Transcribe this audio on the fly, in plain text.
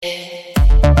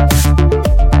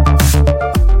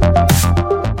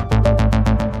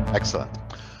Excellent.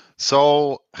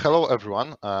 So hello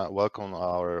everyone, welcome to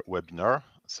our webinar.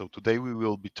 So today we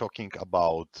will be talking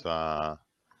about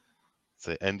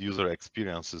the end user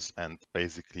experiences and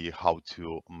basically how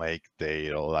to make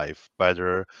their life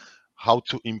better, how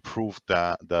to improve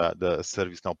the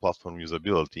ServiceNow platform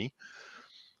usability.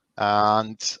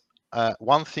 And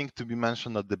one thing to be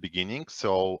mentioned at the beginning,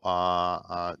 so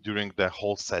during the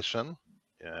whole session,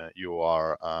 you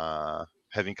are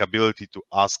having ability to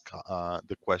ask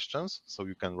the questions, so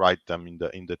you can write them in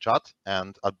the chat,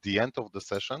 and at the end of the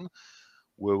session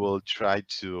we will try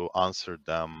to answer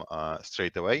them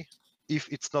straight away. If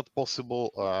it's not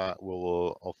possible, we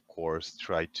will of course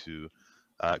try to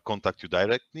contact you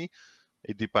directly.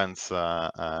 It depends,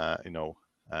 if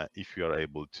you are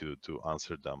able to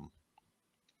answer them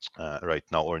right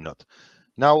now or not.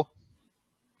 Now,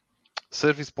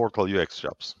 service portal UX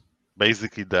jobs,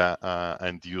 basically the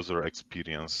end user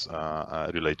experience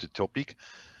related topic.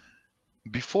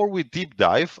 Before we deep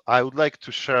dive, I would like to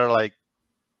share like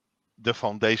the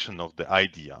foundation of the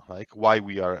idea, like why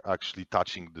we are actually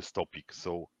touching this topic.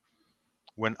 So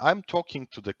when I'm talking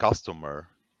to the customer,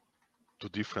 to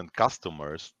different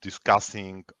customers,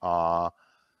 discussing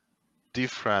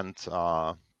different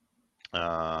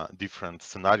different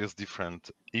scenarios, different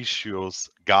issues,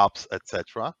 gaps,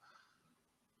 etc.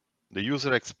 The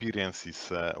user experience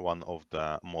is one of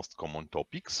the most common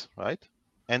topics, right?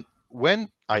 And when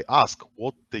I ask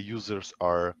what the users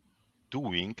are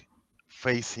doing,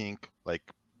 facing like,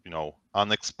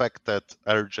 unexpected,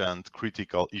 urgent,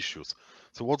 critical issues.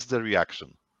 So what's the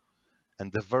reaction?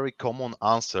 And the very common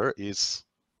answer is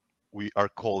we are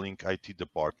calling IT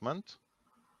department,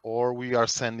 or we are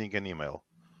sending an email.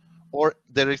 Or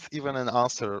there is even an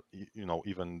answer,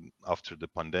 even after the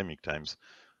pandemic times,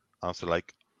 answer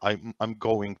like I'm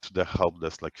going to the help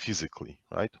desk, like physically,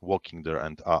 right, walking there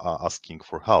and asking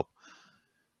for help.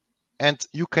 And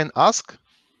you can ask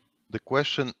the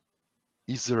question: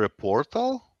 is there a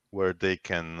portal where they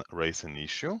can raise an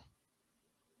issue?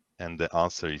 And the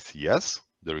answer is yes,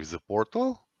 there is a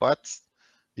portal, but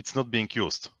it's not being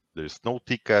used. There's no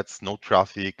tickets, no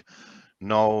traffic,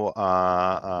 no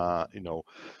no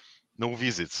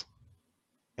visits.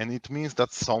 And it means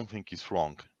that something is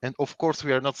wrong. And of course,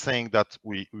 we are not saying that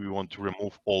we want to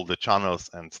remove all the channels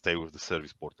and stay with the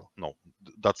service portal. No,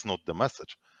 that's not the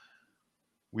message.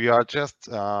 We are just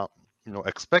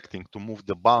expecting to move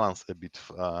the balance a bit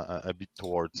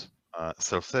towards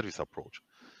self-service approach.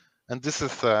 And this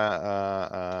is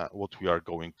what we are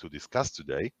going to discuss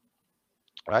today,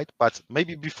 right? But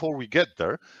maybe before we get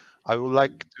there, I would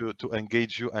like to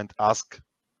engage you and ask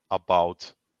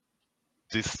about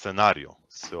this scenario.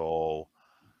 So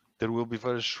there will be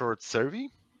very short survey.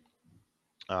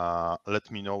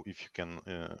 Let me know if you can.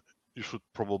 You should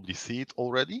probably see it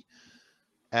already,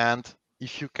 and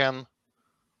if you can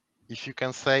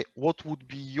say what would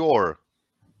be your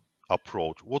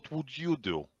approach, what would you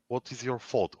do, what is your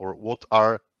thought, or what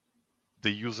are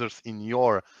the users in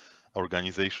your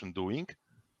organization doing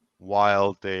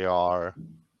while they are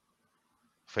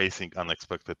facing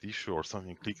unexpected issue or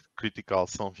something critical,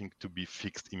 something to be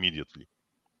fixed immediately.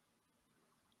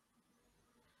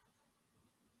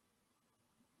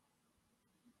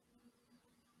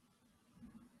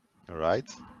 All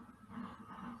right.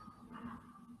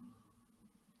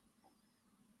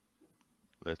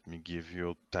 Let me give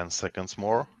you 10 seconds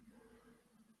more.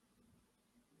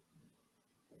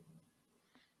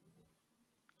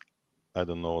 I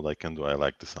don't know what I can do. I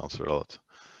like this answer a lot.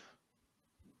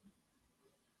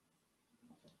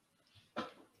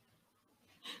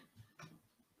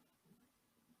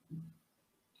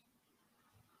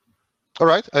 All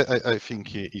right, I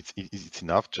think it's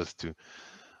enough just to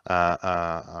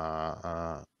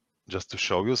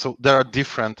show you. So there are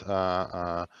different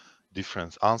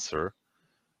different answers,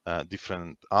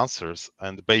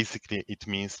 and basically it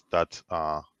means that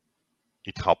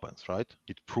it happens, right?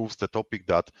 It proves the topic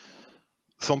that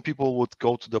some people would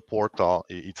go to the portal,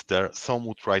 it's there. Some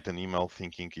would write an email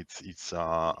thinking it's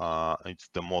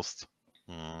the most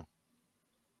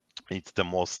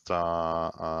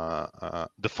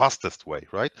the fastest way,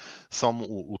 right? Some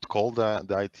would call the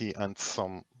IT, and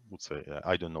some would say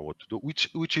I don't know what to do,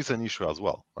 which is an issue as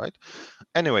well, right?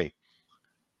 Anyway,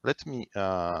 let me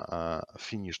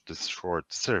finish this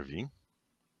short survey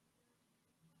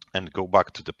and go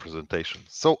back to the presentation.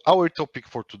 So our topic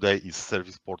for today is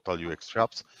service portal UX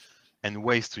traps and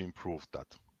ways to improve that.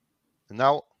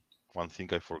 Now, one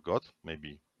thing I forgot,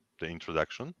 maybe the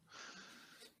introduction.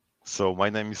 So my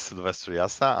name is Sylvester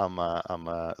Jasa. I'm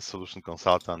a solution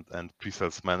consultant and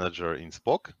pre-sales manager in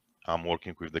Spock. I'm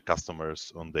working with the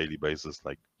customers on daily basis,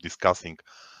 like discussing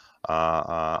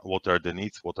what are the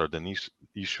needs, what are the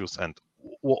issues, and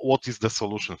what is the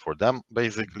solution for them.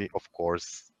 Basically, of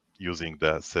course, using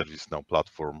the ServiceNow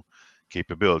platform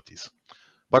capabilities.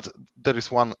 But there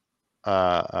is one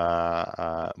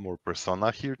more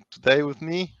persona here today with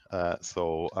me,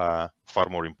 so far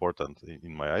more important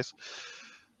in my eyes.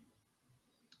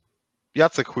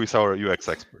 Jacek, who is our UX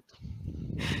expert.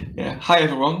 Yeah. Hi,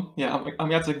 everyone. Yeah, I'm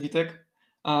Jacek Witek.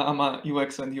 I'm a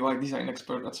UX and UI design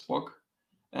expert at Spock.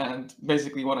 And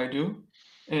basically what I do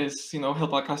is,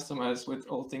 help our customers with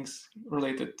all things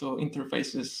related to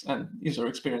interfaces and user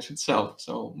experience itself.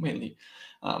 So mainly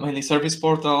Service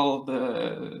Portal,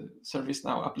 the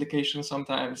ServiceNow application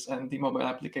sometimes, and the mobile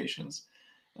applications.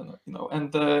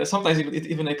 And sometimes it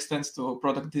even extends to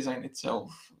product design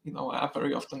itself. I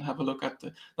very often have a look at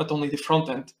not only the front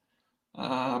end,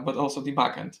 but also the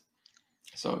back end.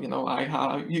 So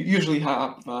I usually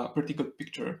have a pretty good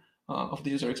picture of the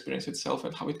user experience itself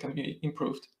and how it can be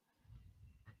improved.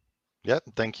 Yeah,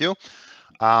 thank you.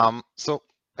 So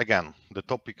again, the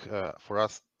topic for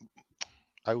us,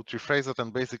 I would rephrase it,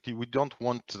 and basically we don't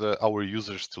want our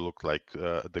users to look like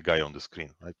the guy on the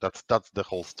screen, right? That's the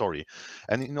whole story.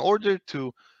 And in order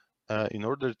to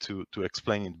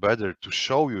explain it better, to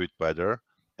show you it better,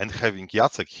 and having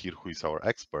Jacek here, who is our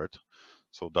expert,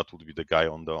 so that would be the guy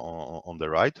on the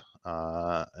right,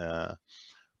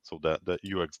 so the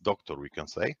UX doctor, we can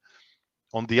say.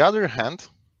 On the other hand,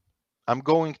 I'm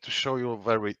going to show you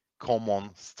very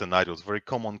common scenarios, very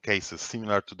common cases,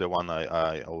 similar to the one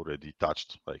I already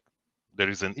touched. Like there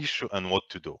is an issue and what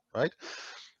to do, right?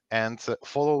 And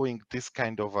following this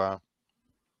kind of a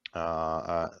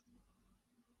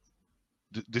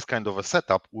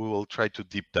setup, we will try to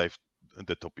deep dive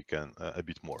the topic a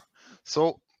bit more.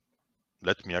 So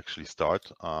let me actually start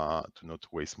to not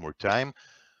waste more time.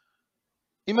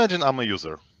 Imagine I'm a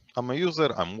user.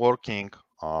 I'm working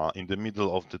in the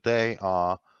middle of the day,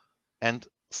 and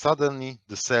suddenly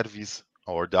the service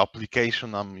or the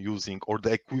application I'm using or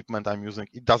the equipment I'm using,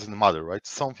 it doesn't matter, right?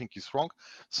 Something is wrong,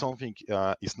 something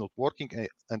is not working,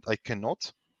 and I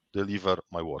cannot deliver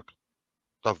my work.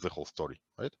 That's the whole story,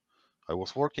 right? I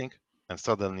was working, and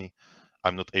suddenly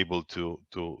I'm not able to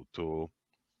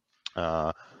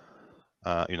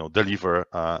deliver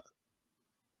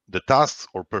the tasks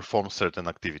or perform certain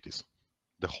activities.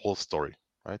 The whole story,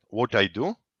 right? What I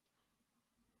do,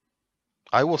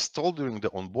 I was told during the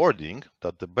onboarding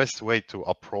that the best way to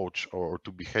approach or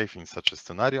to behave in such a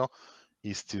scenario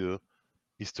is to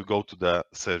go to the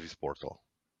service portal,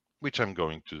 which I'm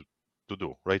going to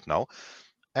do right now.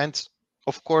 And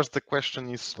of course, the question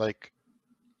is like,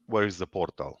 where is the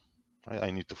portal? I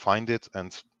need to find it,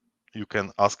 and you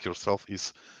can ask yourself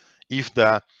is if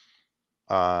the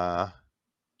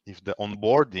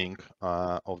onboarding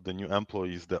of the new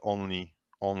employee is the only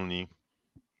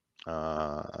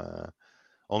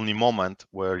moment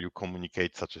where you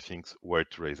communicate such a things where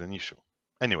to raise an issue.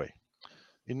 Anyway,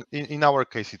 in our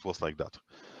case, it was like that.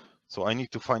 So I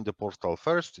need to find the portal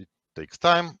first. It takes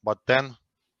time, but then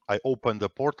I open the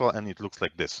portal and it looks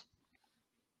like this.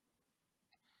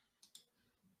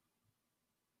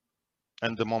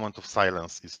 And the moment of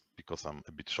silence is because I'm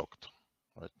a bit shocked,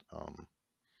 right?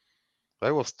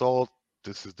 I was told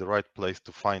this is the right place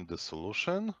to find the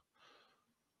solution,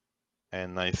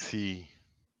 and I see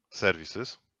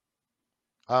services.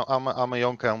 I'm a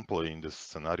young employee in this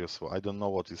scenario, so I don't know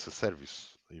what is a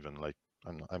service even. Like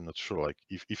I'm not sure like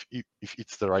if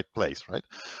it's the right place, right?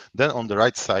 Then on the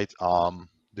right side,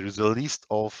 there is a list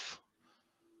of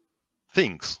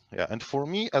things. Yeah, and for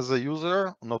me as a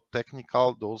user, not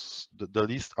technical, the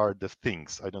list are the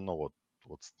things. I don't know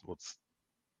what's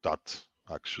that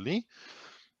actually.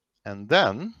 And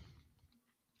then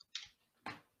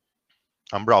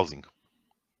I'm browsing,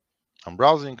 and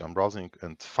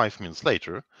 5 minutes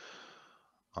later,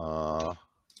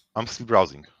 I'm still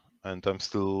browsing, and I'm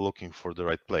still looking for the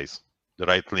right place, the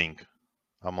right link.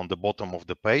 I'm on the bottom of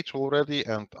the page already,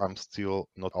 and I'm still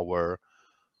not aware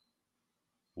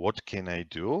what can I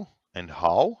do and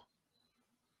how.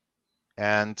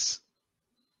 And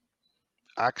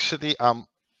actually,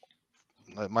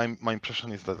 my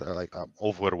impression is that like I'm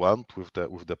overwhelmed with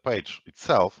the page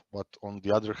itself, but on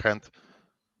the other hand,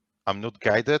 I'm not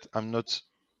guided. I'm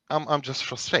just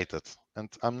frustrated, and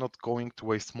I'm not going to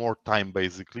waste more time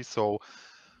basically. So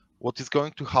what is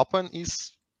going to happen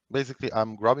is basically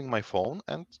I'm grabbing my phone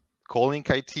and calling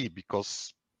IT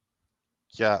because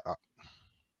yeah,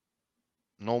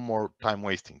 no more time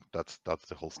wasting. That's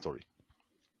the whole story.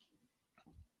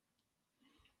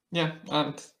 Yeah,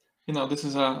 and this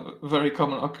is a very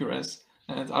common occurrence,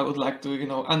 and I would like to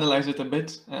analyze it a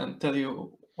bit and tell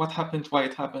you what happened, why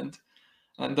it happened,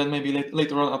 And then maybe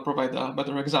later on I'll provide a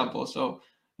better example. So,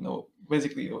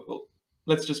 basically,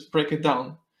 let's just break it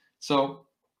down. So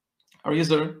our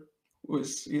user who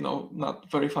is,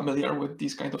 not very familiar with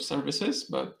these kind of services,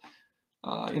 but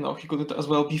he could as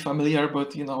well be familiar,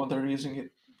 but they're using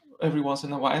it every once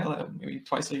in a while, maybe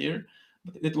twice a year,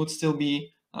 but it would still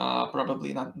be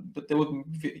probably not, but they wouldn't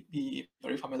be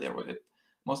very familiar with it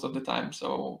most of the time.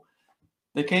 So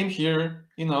they came here,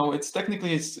 it's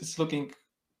technically it's looking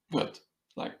good.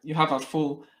 Like you have a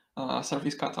full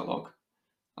service catalog.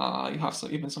 You have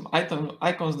even some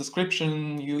icons,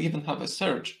 description. You even have a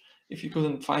search. If you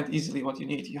couldn't find easily what you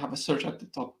need, you have a search at the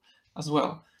top as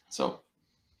well. So,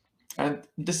 and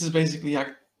this is basically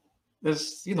like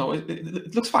this.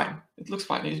 It looks fine. It looks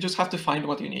fine. You just have to find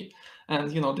what you need, and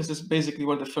this is basically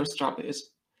where the first trap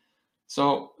is.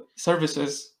 So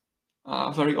services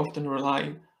very often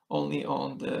rely only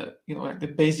on the like the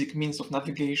basic means of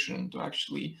navigation to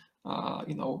actually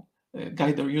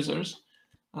guide their users.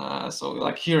 So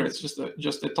like here, it's just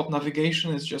the top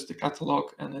navigation, it's just the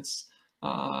catalog, and it's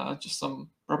just some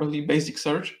probably basic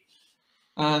search.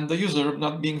 And the user,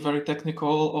 not being very technical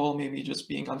or maybe just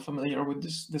being unfamiliar with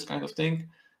this kind of thing,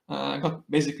 got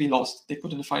basically lost. They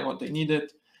couldn't find what they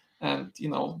needed, and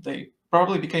they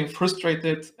probably became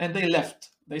frustrated and they left.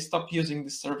 They stopped using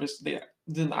this service. They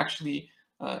didn't actually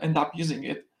end up using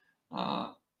it,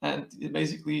 and it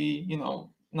basically now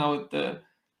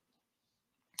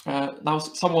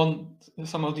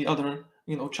some of the other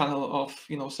channel of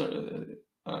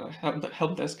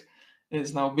help desk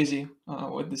is now busy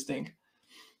with this thing.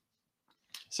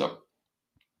 So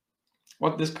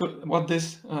what this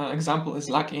example is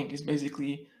lacking is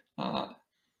basically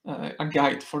a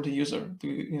guide for the user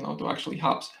to actually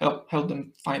help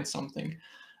them find something.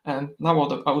 And now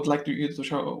I would like to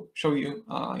show you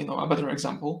a better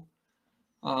example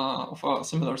of a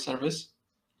similar service.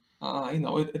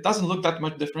 It doesn't look that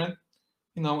much different.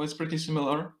 It's pretty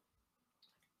similar.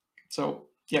 So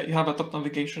yeah, you have a top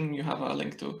navigation, you have a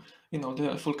link to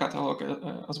the full catalog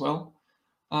as well.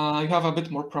 You have a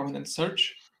bit more prominent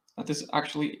search that is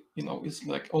actually is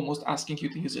like almost asking you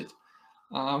to use it,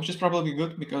 which is probably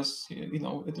good because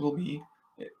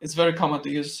it's very common to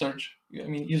use search. I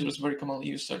mean, users very commonly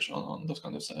use search on those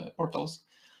kind of portals.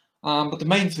 But the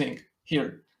main thing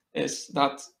here is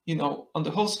that on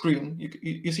the whole screen,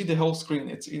 you see the whole screen.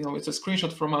 It's it's a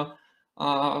screenshot from a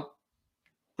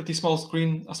pretty small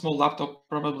screen, a small laptop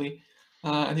probably,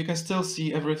 and you can still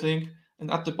see everything.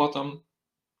 And at the bottom,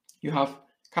 you have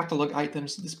catalog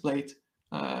items displayed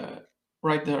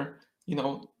right there.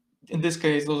 In this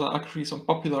case, those are actually some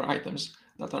popular items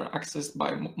that are accessed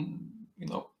by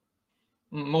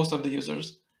most of the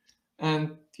users,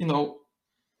 and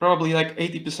probably like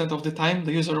 80% of the time,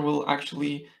 the user will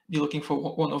actually be looking for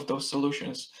one of those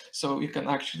solutions. So you can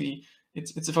actually,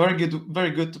 it's very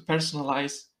good to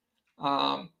personalize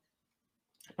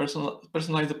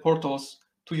personalize the portals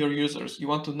to your users. You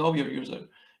want to know your user.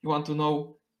 You want to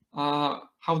know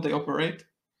how they operate.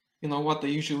 What they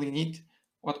usually need.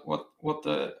 What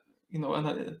the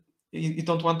and you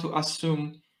don't want to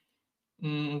assume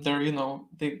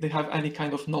they have any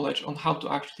kind of knowledge on how to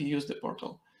actually use the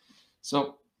portal.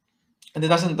 So, and it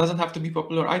doesn't have to be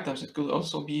popular items. It could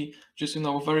also be just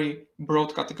very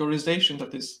broad categorization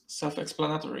that is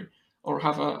self-explanatory, or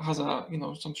has a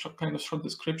some kind of short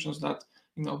descriptions that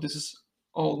this is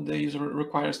all the user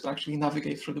requires to actually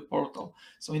navigate through the portal.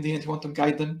 So in the end, you want to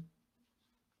guide them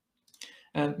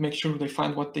and make sure they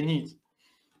find what they need.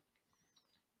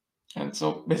 And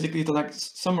so basically, to like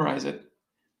summarize it,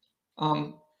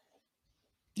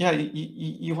 yeah,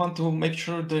 you want to make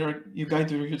sure you guide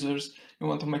your users. You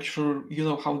want to make sure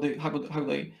how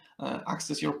they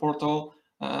access your portal.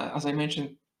 As I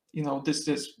mentioned,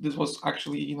 this was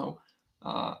actually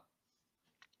uh,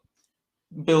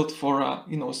 built for a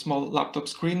small laptop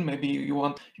screen. Maybe you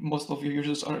want most of your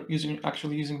users are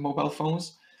actually using mobile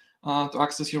phones to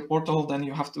access your portal. Then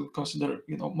you have to consider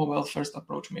mobile first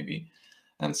approach maybe.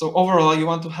 And so overall, you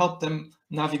want to help them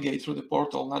navigate through the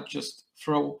portal, not just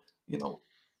throw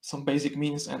some basic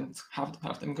means and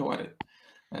have them go at it.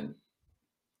 And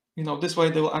this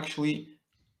way they will actually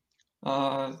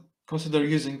consider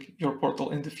using your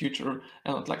portal in the future,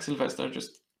 and not like Sylvester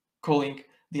just calling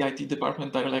the IT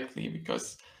department directly,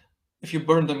 because if you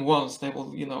burn them once, they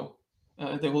will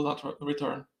they will not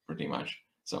return pretty much.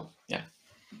 So yeah.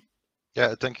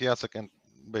 Yeah, thank you, Jacek. And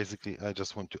basically, I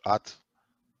just want to add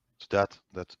to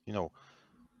that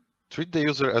treat the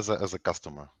user as a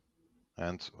customer.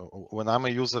 And when I'm a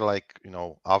user, like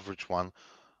average one,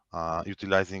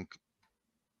 utilizing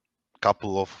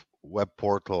couple of web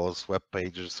portals, web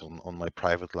pages on my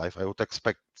private life, I would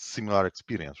expect similar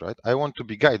experience, right? I want to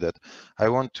be guided. I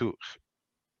want the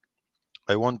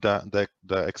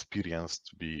experience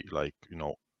to be like,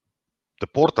 the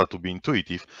portal to be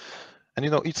intuitive. And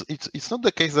it's not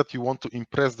the case that you want to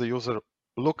impress the user.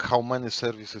 Look how many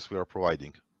services we are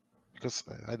providing, because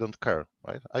I don't care,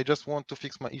 right? I just want to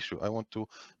fix my issue. I want to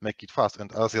make it fast.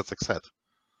 And as Jacek said,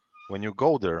 when you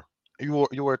go there,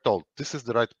 you were told this is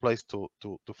the right place to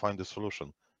find the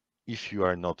solution. If you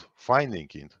are not finding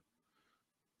it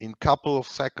in couple of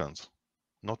seconds,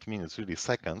 not minutes, really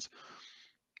seconds,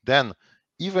 then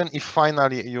even if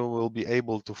finally you will be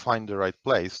able to find the right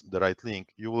place, the right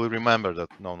link, you will remember that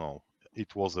no,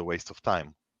 it was a waste of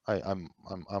time. I'm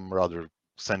rather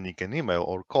sending an email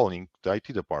or calling the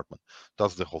IT department.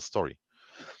 That's the whole story,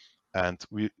 and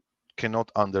we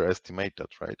cannot underestimate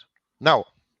that, right? Now,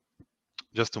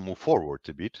 just to move forward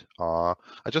a bit, I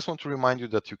just want to remind you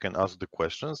that you can ask the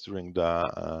questions during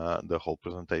the whole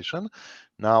presentation.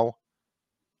 Now,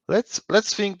 let's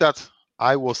think that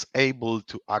I was able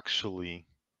to actually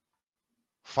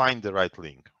find the right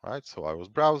link, right? So I was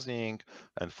browsing,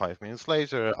 and 5 minutes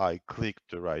later, I clicked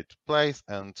the right place,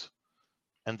 and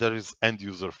there is end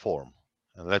user form.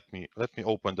 And let me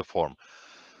open the form.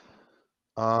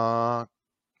 1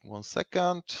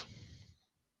 second.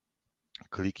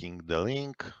 Clicking the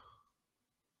link.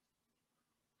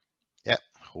 Yeah,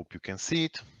 hope you can see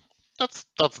it. That's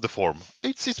the form.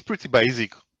 It's pretty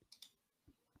basic.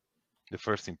 The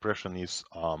first impression is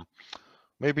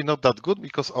maybe not that good,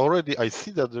 because already I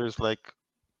see that there's like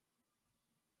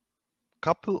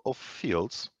couple of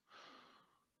fields,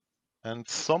 and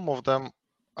some of them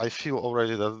I feel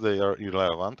already that they are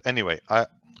irrelevant. Anyway, I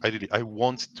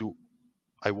want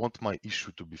my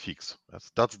issue to be fixed.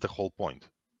 That's the whole point.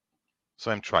 So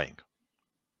I'm trying.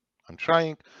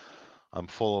 I'm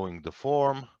following the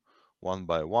form one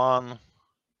by one,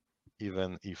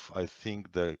 even if I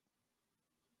think that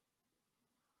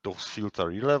those fields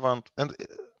are irrelevant, and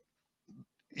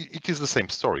it is the same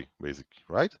story basically,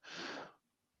 right?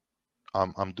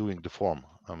 I'm doing the form.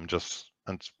 And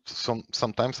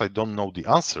sometimes I don't know the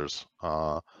answers.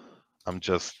 I'm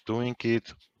just doing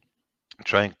it,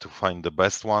 trying to find the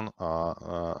best one.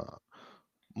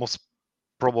 Most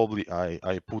probably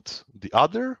I put the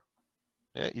other,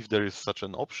 yeah, if there is such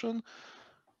an option.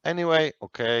 Anyway,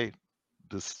 okay,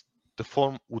 the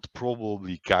form would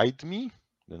probably guide me.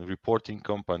 Then reporting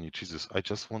company, Jesus, I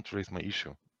just want to raise my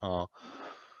issue.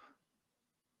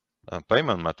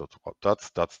 Payment method, well, that's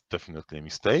definitely a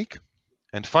mistake.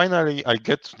 And finally, I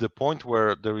get to the point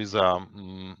where there is a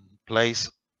place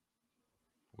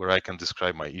where I can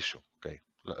describe my issue. Okay,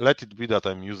 let it be that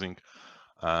I'm using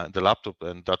the laptop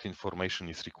and that information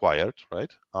is required,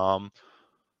 right?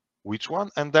 Which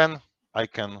one? And then I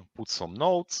can put some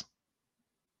notes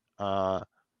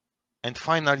and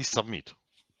finally submit.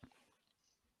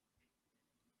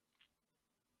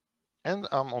 And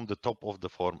I'm on the top of the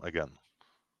form again,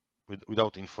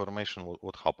 without information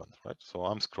what happened, right? So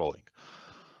I'm scrolling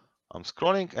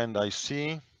and I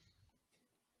see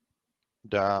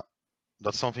that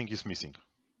something is missing,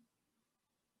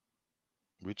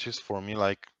 which is for me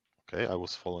like, okay, I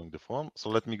was following the form, so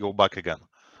let me go back again.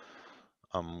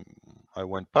 I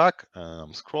went back and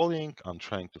I'm scrolling, I'm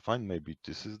trying to find, maybe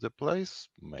this is the place,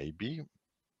 maybe,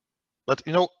 but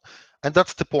and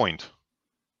that's the point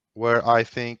where I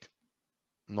think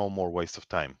no more waste of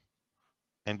time.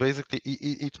 And basically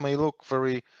it may look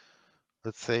very,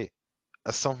 let's say,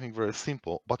 as something very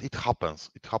simple, but it happens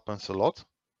a lot.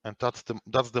 And that's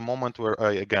the moment where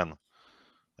I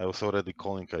was already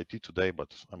calling IT today,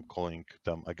 but I'm calling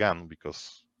them again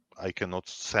because I cannot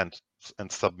send and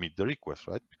submit the request,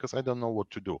 right? Because I don't know what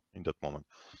to do in that moment.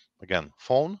 Again,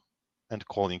 phone and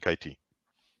calling IT.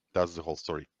 That's the whole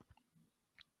story.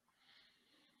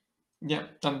 Yeah,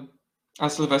 and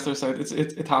as Sylvester said,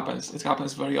 it happens. It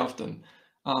happens very often.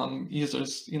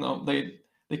 Users,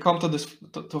 they come to this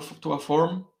to a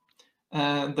form,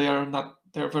 and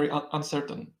they're very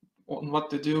uncertain on what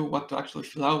to do, what to actually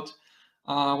fill out,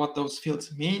 what those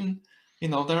fields mean.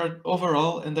 They're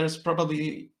overall, and there's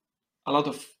probably a lot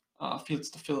of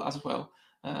fields to fill as well.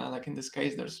 Like in this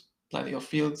case, there's plenty of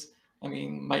fields. I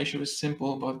mean, my issue is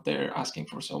simple, but they're asking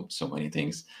for so many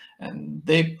things, and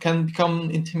they can become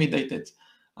intimidated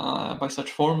by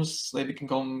such forms. They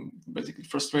become basically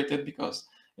frustrated because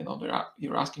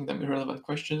you're asking them irrelevant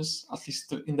questions, at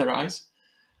least in their eyes.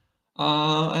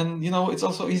 And it's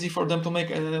also easy for them to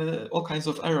make all kinds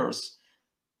of errors,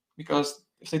 because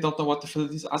if they don't know what the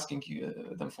field is asking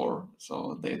them for,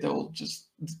 so they'll just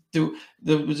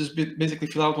basically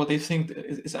fill out what they think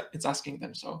it's asking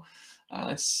them. So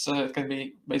It can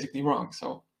be basically wrong.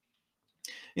 So,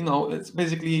 it's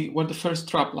basically where the first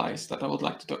trap lies that I would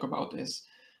like to talk about is,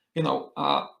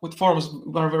 with forms,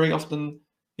 we are very often,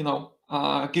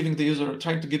 trying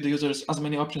to give the users as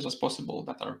many options as possible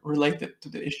that are related to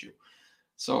the issue.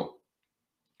 So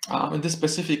in this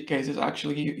specific case, is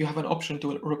actually you have an option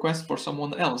to request for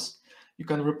someone else. You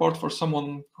can report for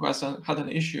someone who has had an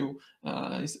issue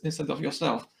instead of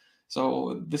yourself.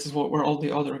 So this is where all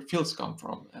the other fields come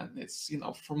from, and it's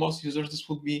for most users this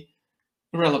would be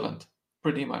irrelevant,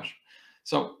 pretty much.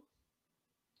 So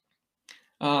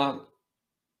I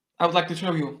would like to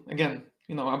show you again,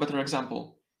 a better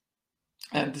example,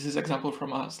 and this is example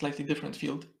from a slightly different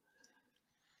field.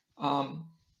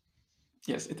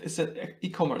 Yes, it's an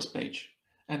e-commerce page,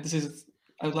 and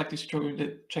I would like to show you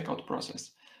the checkout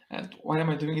process. And why am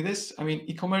I doing this? I mean,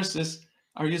 e-commerces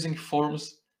are using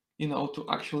forms, to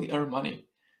actually earn money.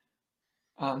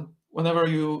 Whenever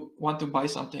you want to buy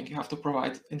something, you have to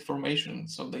provide information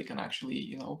so they can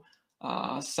actually,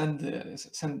 send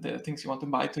the things you want to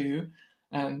buy to you,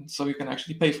 and so you can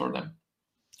actually pay for them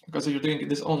because you're doing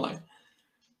this online.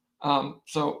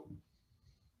 So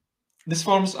these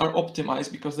forms are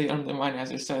optimized because they earn the money,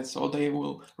 as I said, so they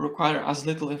will require as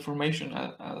little information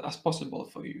as possible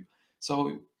for you.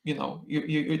 So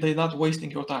they're not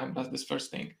wasting your time. That's this first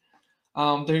thing.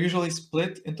 They're usually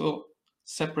split into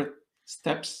separate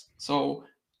steps. So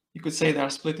you could say they are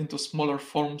split into smaller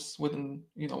forms within,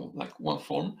 like one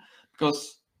form,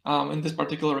 because in this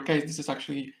particular case, this is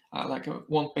actually like a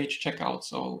one-page checkout.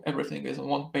 So everything is on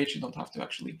one page. You don't have to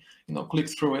actually, click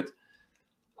through it.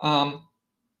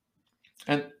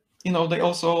 And they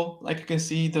also, like you can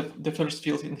see, the first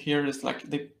field in here is like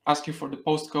they ask you for the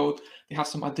postcode. They have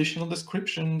some additional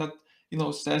description that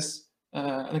says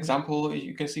an example.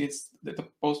 You can see it's the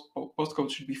postcode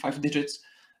should be 5 digits,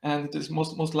 and it is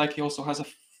most likely also has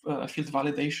a field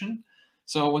validation.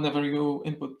 So whenever you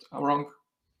input a wrong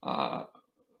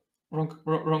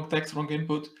text, wrong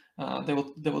input,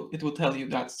 it will tell you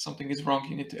that something is wrong.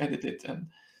 You need to edit it and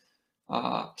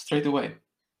straight away.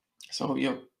 So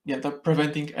they're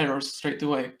preventing errors straight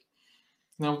away.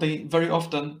 Now they very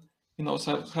often,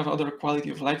 have other quality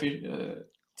of life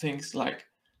things like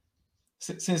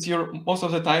since you're most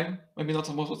of the time, maybe not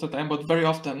most of the time, but very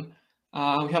often,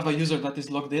 we have a user that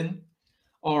is logged in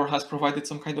or has provided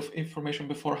some kind of information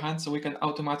beforehand, so we can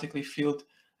automatically fill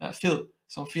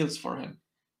some fields for him.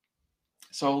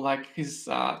 So like his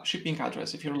shipping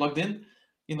address, if you're logged in,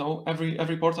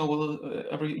 every portal will,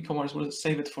 every e-commerce will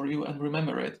save it for you and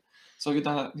remember it, so you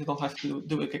don't have to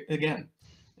do it again.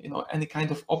 Any kind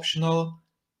of optional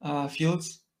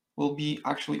fields will be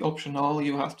actually optional.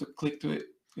 You have to click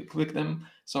them.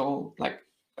 So like,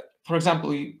 for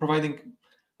example, providing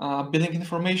billing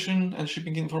information and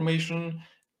shipping information,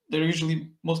 they're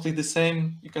usually mostly the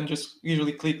same. You can just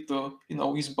usually click to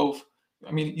use both.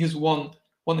 I mean, use one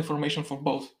information for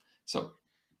both. So,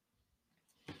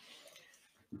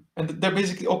 and they're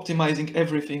basically optimizing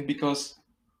everything because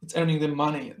it's earning them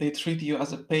money. They treat you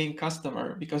as a paying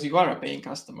customer because you are a paying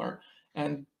customer,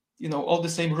 and all the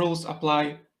same rules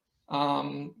apply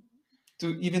to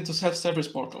self-service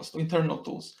portals, to internal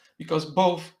tools, because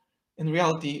both in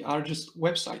reality are just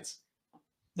websites.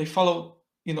 They follow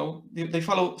they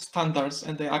follow standards,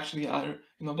 and they actually are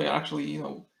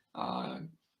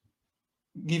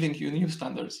giving you new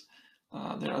standards.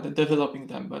 They are developing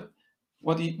them, but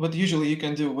what usually you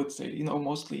can do with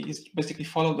mostly is basically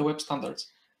follow the web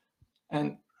standards,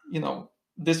 and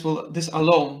this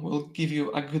alone will give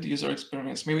you a good user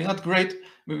experience. Maybe not great,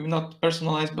 maybe not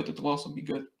personalized, but it will also be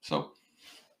good. So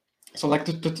like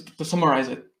to summarize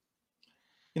it,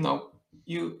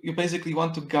 you basically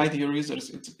want to guide your users.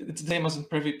 It's the same as in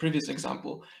previous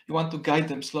example. You want to guide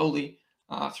them slowly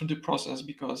through the process,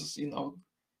 because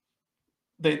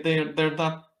they're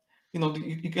not,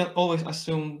 you can always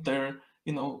assume they're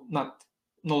not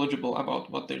knowledgeable about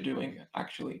what they're doing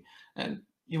actually, and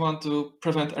you want to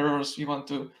prevent errors. You want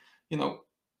to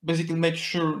basically make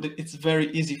sure that it's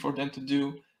very easy for them to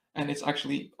do, and it's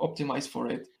actually optimized for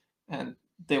it, and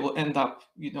they will end up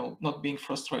not being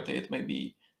frustrated,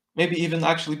 maybe even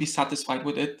actually be satisfied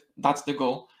with it. That's the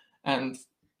goal. And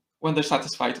when they're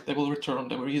satisfied, they will return,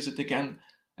 they will use it again,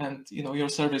 and your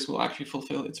service will actually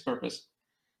fulfill its purpose.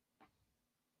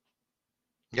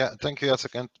 Yeah, thank you,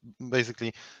 Jacek. And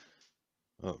basically,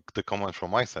 the comment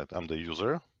from my side, I'm the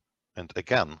user, and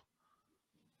again,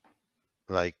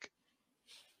 like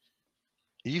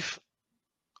if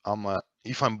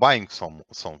I'm buying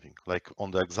something, like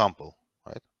on the example,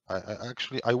 right? I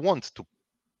actually want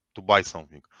to buy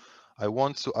something. I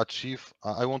want to achieve.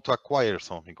 I want to acquire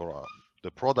something, or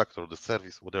the product or the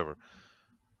service, whatever.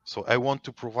 So I want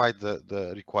to provide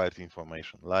the required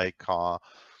information. Like, so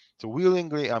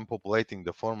willingly I'm populating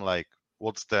the form, like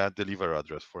what's the delivery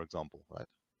address, for example, right?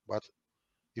 But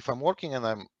if I'm working and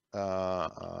I'm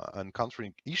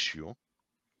encountering issue,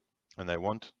 and I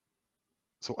want,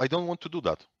 so I don't want to do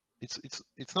that.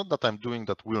 It's not that I'm doing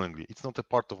that willingly. It's not a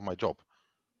part of my job,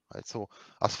 right? So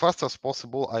as fast as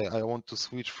possible, I want to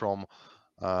switch from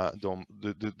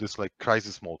this like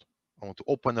crisis mode. I want to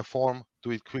open a form, do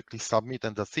it quickly, submit,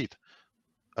 and that's it.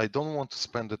 I don't want to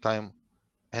spend the time,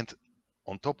 and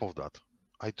on top of that,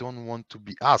 I don't want to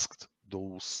be asked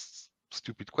those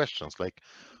stupid questions. Like,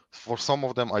 for some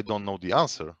of them, I don't know the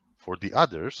answer. For the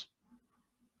others,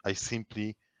 I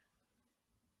simply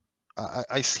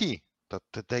I see that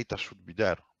the data should be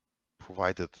there,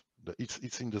 provided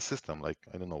it's in the system, like,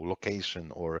 I don't know,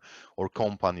 location or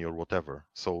company or whatever.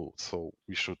 So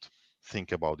we should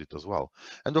think about it as well.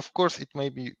 And of course, it may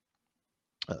be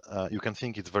you can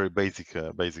think it's very basic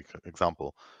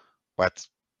example, but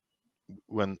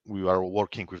when we are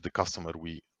working with the customer,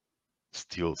 we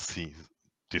still see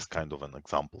this kind of an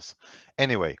examples.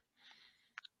 Anyway,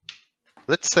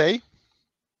 let's say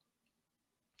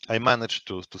I managed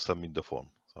to submit the form.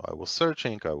 So I was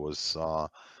searching, I was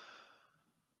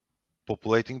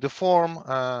populating the form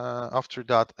after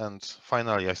that, and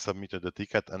finally I submitted the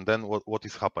ticket. And then what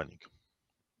is happening?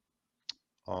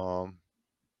 Um,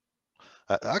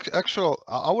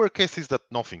 our case is that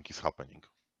nothing is happening,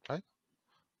 right?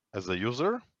 As a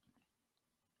user,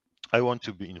 I want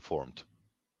to be informed.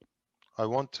 I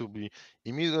want to be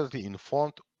immediately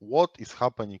informed what is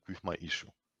happening with my issue,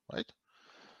 right?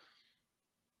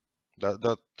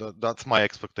 That's my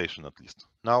expectation, at least.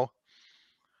 Now,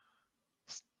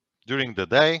 during the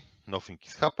day, nothing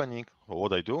is happening.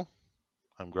 What I do,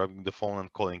 I'm grabbing the phone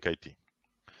and calling IT,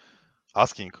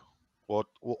 asking,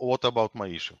 what about my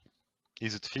issue?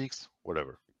 Is it fixed?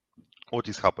 Whatever. What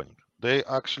is happening? They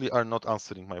actually are not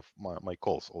answering my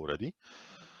calls already,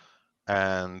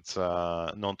 and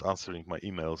not answering my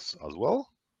emails as well.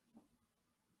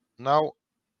 Now,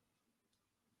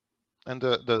 and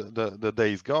the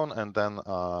day is gone, and then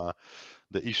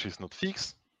the issue is not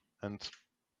fixed. And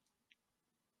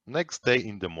next day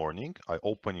in the morning, I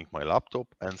opening my laptop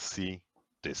and see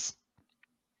this.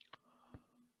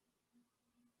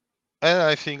 And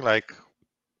I think, like,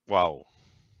 wow,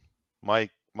 my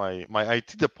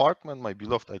IT department, my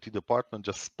beloved IT department,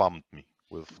 just spammed me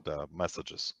with the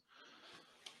messages.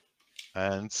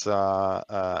 And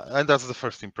that's the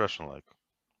first impression, like,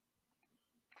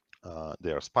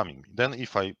 they are spamming me. Then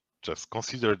if I just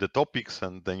consider the topics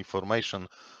and the information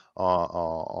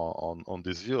on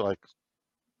this view, like,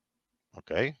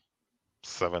 okay,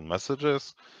 7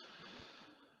 messages,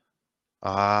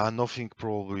 nothing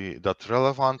probably that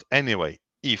relevant. Anyway,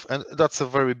 if, and that's a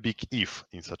very big if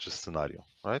in such a scenario,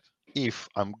 right? If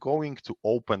I'm going to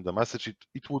open the message,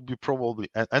 it would be probably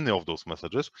any of those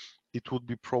messages. It would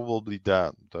be probably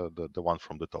the one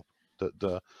from the top,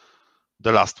 the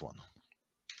last one.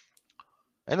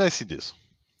 And I see this.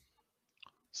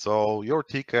 So your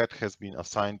ticket has been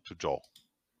assigned to Joe.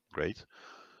 Great.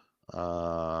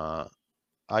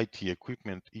 IT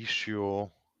equipment issue.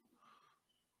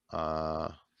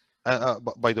 By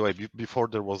the way, before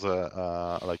there was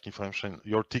a like information,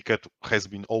 your ticket has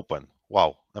been open.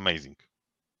 Wow, amazing.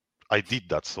 I did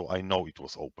that, so I know it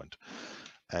was opened.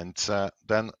 And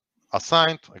then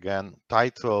assigned, again,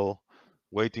 title,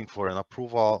 waiting for an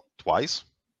approval twice,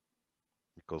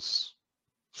 because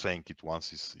saying it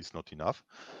once is not enough,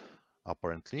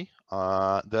 apparently.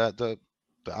 The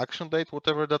action date,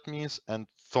 whatever that means, and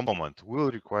some moment will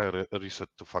require a reset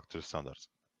to factory standards.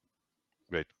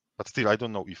 Great. But still, I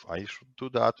don't know if I should do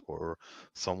that or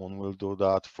someone will do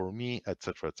that for me,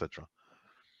 etc., etc.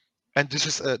 And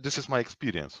this is my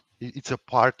experience. It's a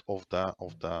part of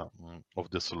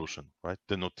the solution, right?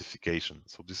 The notification.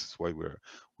 So this is why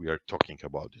we are talking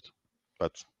about it.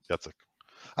 But that's it.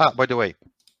 By the way,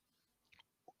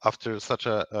 after such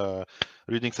a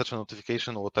reading such a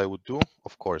notification, what I would do,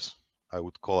 of course, I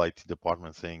would call IT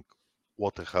department saying,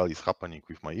 what the hell is happening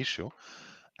with my issue?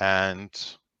 And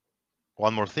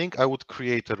one more thing, I would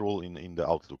create a rule in the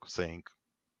Outlook saying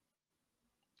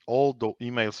all the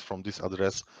emails from this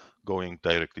address going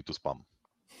directly to spam.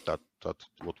 That's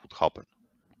what would happen.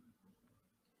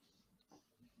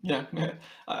 Yeah,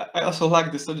 I also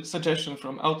like the suggestion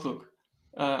from Outlook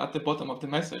at the bottom of the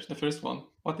message, the first one.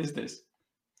 What is this?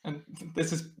 And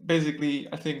this is basically,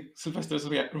 I think, Sylvester's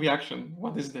reaction.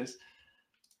 What is this?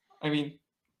 I mean,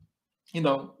 you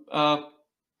know,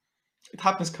 it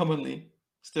happens commonly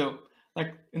still.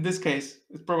 Like in this case,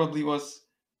 it probably was,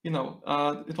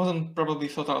 it wasn't probably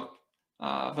thought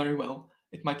out very well.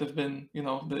 it might have been,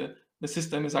 the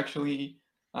system is actually,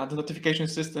 the notification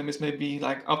system is maybe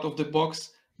like out of the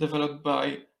box, developed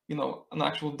by, an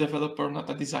actual developer, not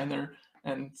a designer.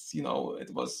 And,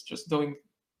 it was just doing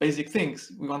basic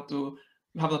things. We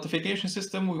have a notification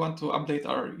system. We want to update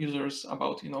our users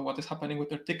about, what is happening with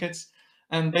their tickets.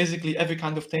 And basically every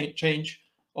kind of change,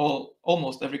 or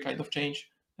almost every kind of change,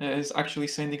 is actually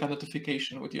sending a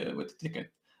notification with the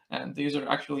ticket. And the user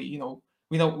actually,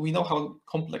 we know how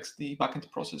complex the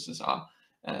backend processes are,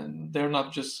 and they're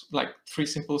not just like three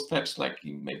simple steps, like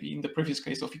maybe in the previous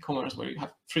case of e-commerce, where you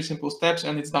have three simple steps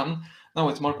and it's done. Now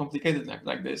it's more complicated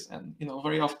like this. And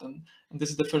very often, and this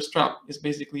is the first trap, is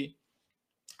basically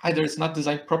either it's not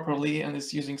designed properly and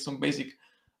it's using some basic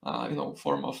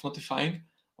form of notifying,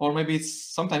 or maybe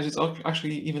sometimes it's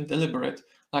actually even deliberate.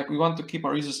 Like, we want to keep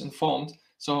our users informed,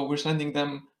 so we're sending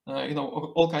them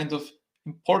all kinds of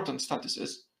important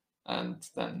statuses, and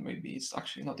then maybe it's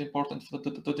actually not important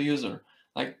to the user.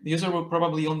 Like, the user will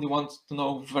probably only want to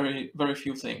know very, very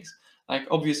few things. Like,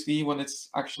 obviously, when it's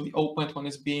actually opened, when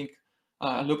it's being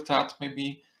looked at,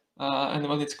 maybe, and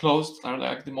when it's closed, are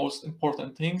like the most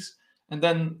important things. And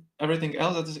then everything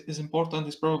else that is important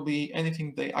is probably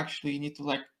anything they actually need to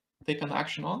like take an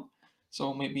action on.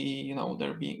 So maybe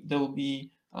they'll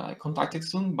be contacted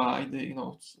soon by the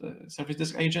service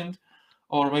desk agent,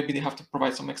 or maybe they have to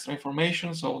provide some extra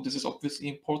information. So this is obviously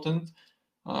important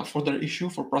for their issue,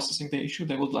 for processing the issue.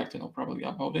 They would like to know probably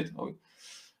about it,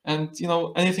 and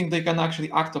anything they can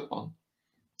actually act upon.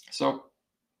 So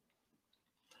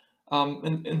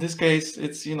in this case,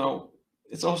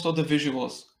 it's also the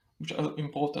visuals which are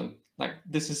important. Like,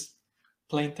 this is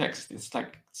plain text. It's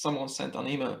like someone sent an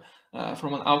email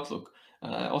from an Outlook.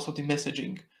 Also the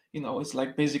messaging, it's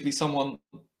like basically someone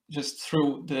just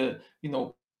threw the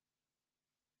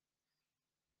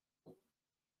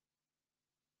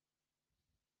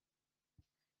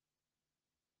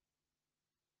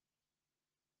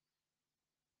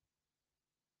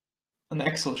an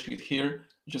Excel sheet here,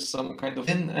 just some kind of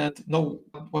in, and know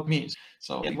what means.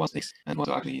 So he wants this and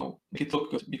wants to actually make it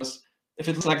look good, because if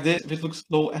it looks like this, if it looks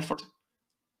low effort,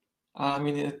 I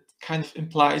mean, it kind of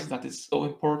implies that it's low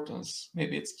importance.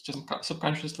 Maybe it's just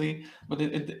subconsciously, but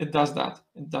it does that.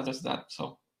 It does that.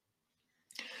 So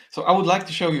I would like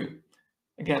to show you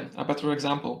again a better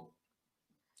example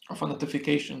of a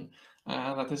notification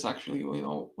that is actually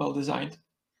well designed.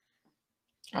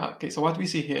 Okay, so what we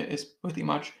see here is pretty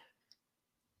much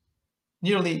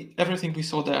nearly everything we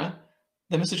saw there.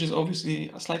 The message is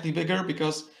obviously slightly bigger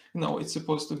because it's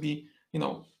supposed to be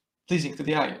pleasing to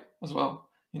the eye as well.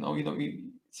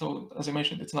 So as I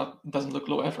mentioned, it doesn't look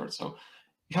low effort. So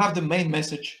you have the main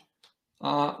message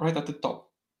right at the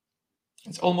top.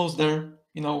 It's almost there.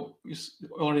 You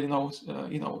already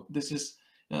know. This is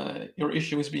your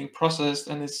issue is being processed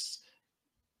and it's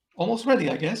almost ready,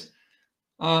 I guess.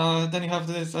 Then you have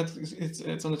this that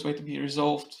it's on its way to be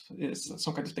resolved.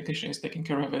 Some kind of technician is taking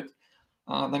care of it.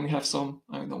 Then we have some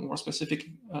more specific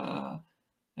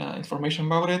information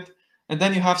about it, and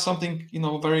then you have something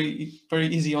very, very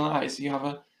easy on eyes. You have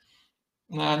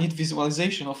a neat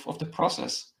visualization of the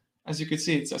process. As you can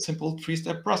see, it's a simple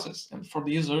 3-step process, and for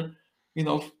the user,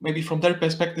 maybe from their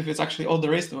perspective, it's actually all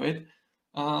there is to it.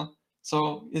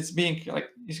 So it's being, like,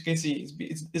 as you can see,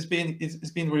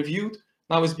 it's being reviewed.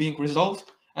 Now it's being resolved,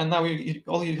 and now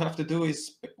all you have to do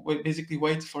is basically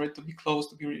wait for it to be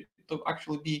closed, to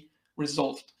actually be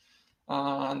resolved.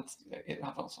 And it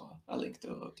have also a link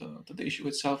to the issue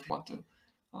itself if you want to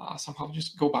somehow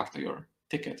just go back to your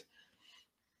ticket.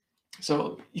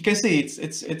 So you can see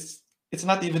it's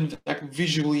not even like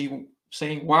visually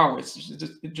saying wow, it's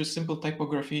just simple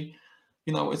typography.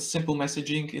 It's simple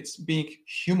messaging. It's being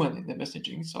human in the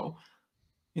messaging. So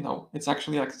it's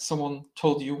actually like someone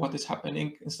told you what is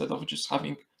happening instead of just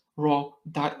having raw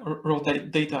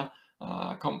data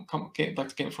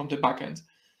that came from the backend.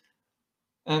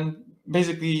 And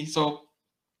basically, so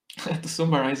to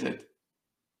summarize it,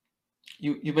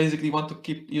 you basically want to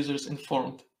keep users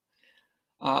informed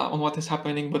on what is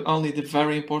happening, but only the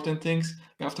very important things.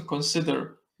 You have to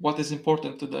consider what is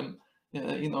important to them.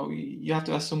 You have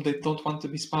to assume they don't want to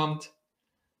be spammed,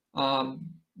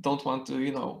 don't want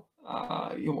to,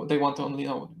 they want only,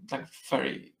 like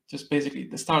very, just basically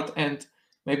the start, end,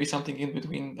 maybe something in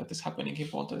between that is happening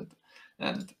important,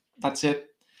 and that's it.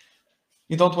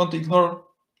 You don't want to ignore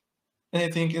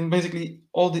anything, and basically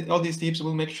all these tips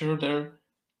will make sure they're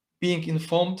being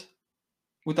informed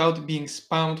without being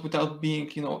spammed, without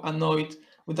being annoyed,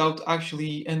 without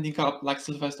actually ending up, like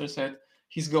Sylvester said,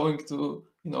 he's going to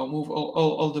move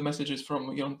all the messages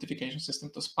from your notification system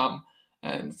to spam,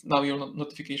 and now your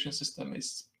notification system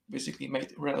is basically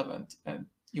made irrelevant and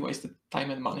you wasted time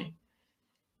and money.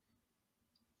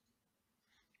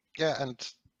 Yeah,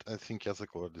 and I think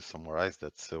Jacek already summarized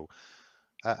that. So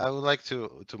I would like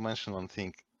to mention one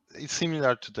thing. It's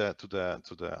similar to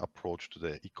the approach to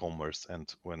the e-commerce,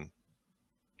 and when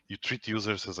you treat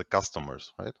users as a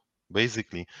customers, right?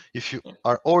 Basically, if you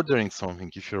are ordering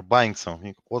something, if you're buying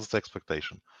something, what's the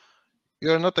expectation?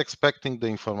 You're not expecting the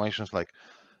information like,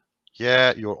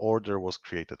 yeah, your order was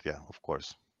created. Yeah, of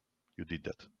course, you did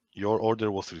that. Your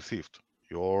order was received.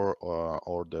 Your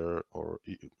order, or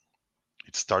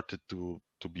it started to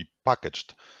be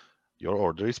packaged. Your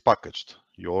order is packaged.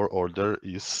 Your order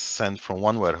is sent from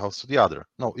one warehouse to the other.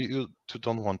 No, you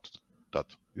don't want that.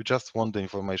 You just want the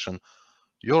information.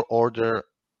 Your order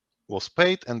was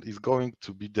paid and is going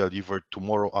to be delivered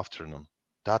tomorrow afternoon.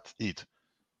 That's it.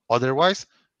 Otherwise,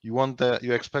 you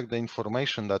expect the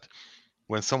information that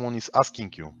when someone is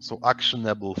asking you, so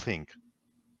actionable thing,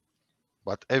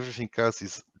 but everything else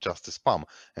is just a spam.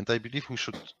 And I believe we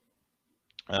should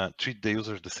treat the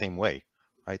users the same way,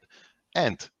 right?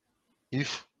 And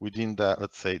if within the,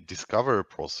 let's say, discovery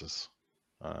process,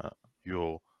 uh,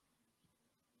 you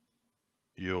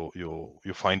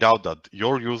you find out that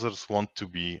your users want to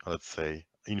be, let's say,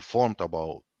 informed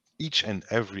about each and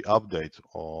every update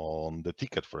on the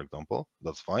ticket, for example,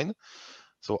 that's fine.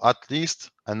 So at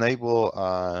least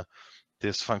enable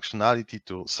this functionality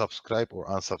to subscribe or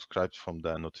unsubscribe from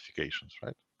the notifications,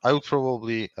 right? I would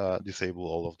probably disable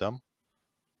all of them,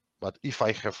 but if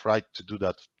I have right to do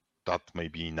that, that may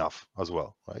be enough as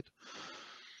well, right?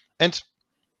 And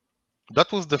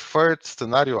that was the third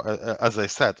scenario. As I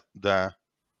said, the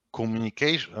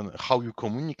communication, how you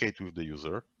communicate with the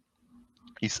user,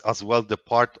 is as well the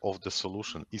part of the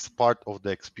solution, is part of the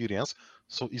experience.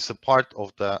 So it's a part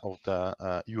of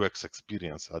the UX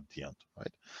experience at the end,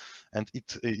 right? And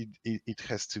it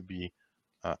has to be.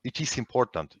 It is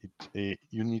important.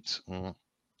 You need.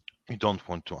 You don't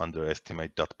want to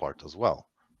underestimate that part as well,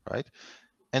 right?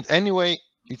 And anyway,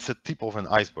 it's a tip of an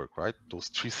iceberg, right? Those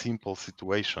three simple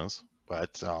situations,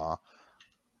 but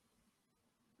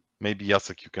maybe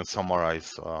Jacek, you can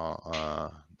summarize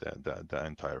the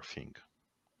entire thing.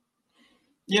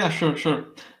 Yeah, sure.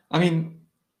 I mean,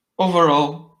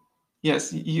 overall,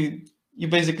 yes, you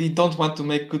basically don't want to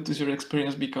make good user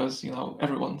experience because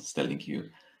everyone's telling you,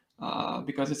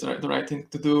 because it's the right thing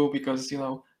to do, because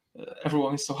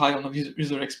everyone is so high on the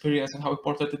user experience and how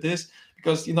important it is,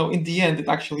 because in the end it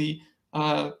actually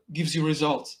gives you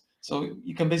results. So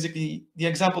you can basically, the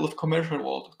example of commercial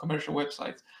world, commercial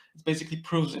websites, it basically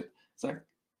proves it. It's like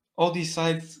all these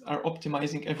sites are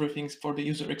optimizing everything for the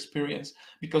user experience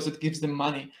because it gives them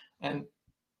money, and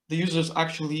the users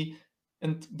actually,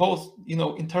 and both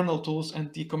internal tools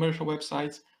and the commercial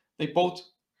websites, they both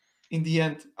in the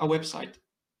end a website.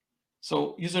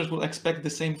 So users will expect the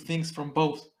same things from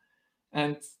both,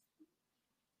 and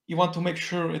you want to make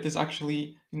sure it is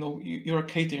actually you're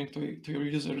catering to your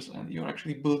users, and you're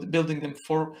actually building them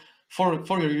for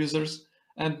your users,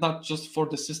 and not just for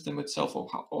the system itself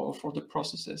or for the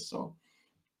processes. So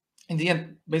in the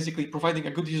end, basically providing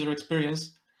a good user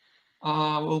experience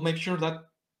will make sure that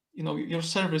your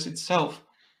service itself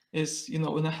is in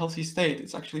a healthy state.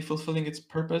 It's actually fulfilling its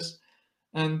purpose,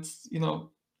 and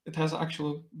it has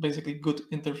actual basically good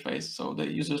interface, so the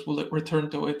users will return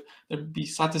to it. They'll be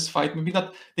satisfied. Maybe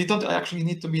not, they don't actually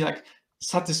need to be like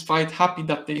satisfied, happy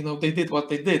that they did what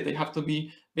they did. They have to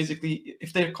be basically,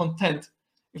 if they're content,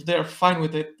 if they're fine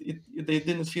with it, they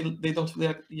don't feel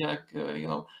like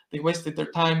they wasted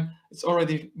their time. It's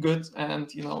already good, and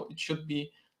it should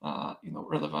be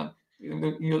relevant.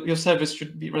 Your service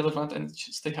should be relevant and it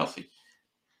should stay healthy.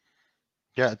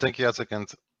 Yeah, thank you, Jacek.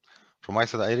 And from my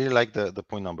side, I really like the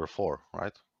point number 4,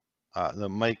 right? The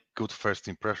make good first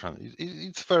impression.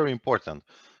 It's very important.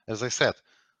 As I said,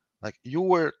 like, you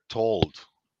were told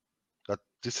that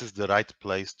this is the right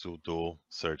place to do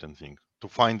certain thing, to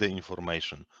find the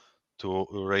information, to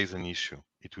raise an issue.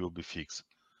 It will be fixed.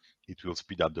 It will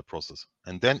speed up the process.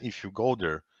 And then if you go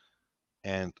there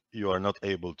and you are not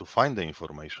able to find the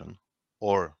information,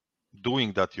 or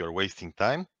doing that you're wasting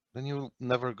time, then you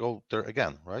never go there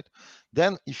again, right?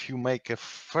 Then if you make a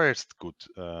first good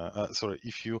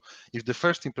if the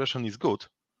first impression is good,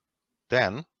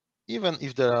 then even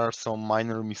if there are some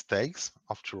minor mistakes,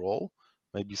 after all,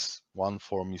 maybe one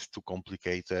form is too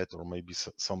complicated, or maybe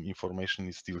some information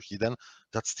is still hidden,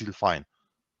 that's still fine.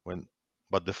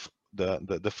 But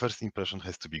the first impression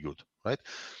has to be good, right?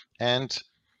 And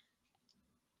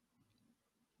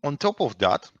on top of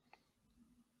that,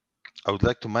 I would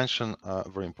like to mention a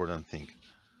very important thing.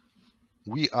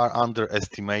 We are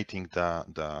underestimating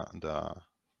the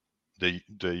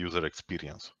user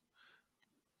experience.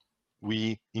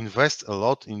 We invest a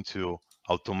lot into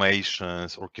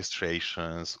automations,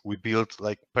 orchestrations. We build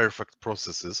like perfect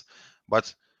processes,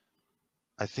 but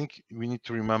I think we need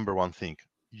to remember one thing: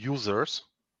 users,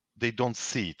 they don't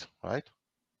see it, right?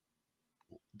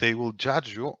 They will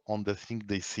judge you on the thing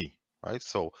they see, right?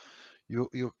 So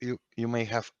you may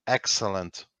have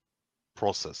excellent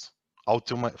process,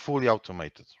 fully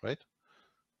automated, right?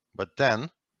 But then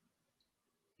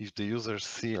if the users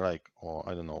see like, oh,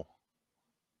 I don't know,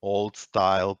 old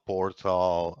style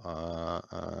portal,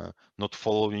 not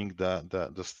following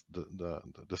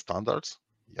the standards,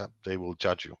 yeah, they will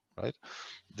judge you, right?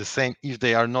 The same if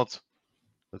they are not,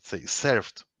 let's say,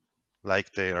 served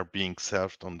like they are being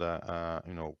served on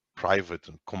the private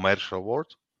and commercial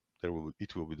world,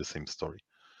 it will be the same story.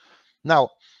 Now,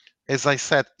 as I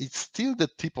said, it's still the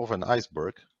tip of an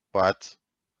iceberg, but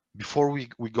before we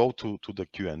go to the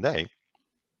Q&A,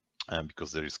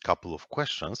 because there is a couple of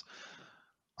questions,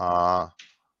 I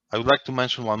would like to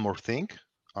mention one more thing.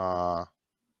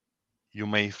 You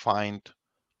may find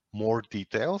more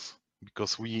details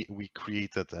because we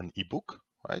created an ebook,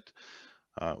 right,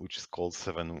 which is called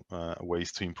 7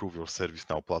 Ways to Improve Your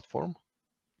ServiceNow Platform,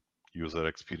 User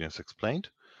Experience Explained.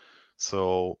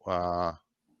 So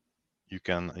you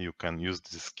can use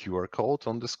this QR code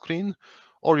on the screen,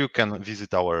 or you can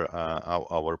visit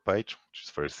our page, which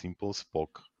is very simple,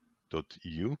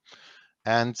 spoke.eu,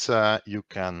 and you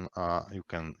can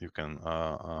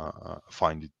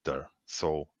find it there.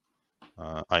 So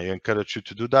I encourage you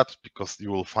to do that because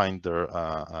you will find there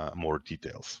more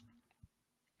details.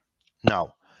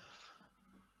 Now,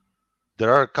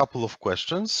 there are a couple of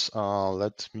questions.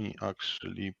 Let me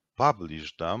actually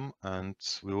publish them and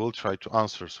we will try to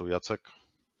answer. So Jacek,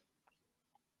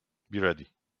 be ready.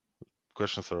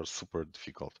 Questions are super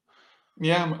difficult.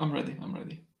 Yeah, I'm ready. I'm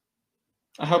ready.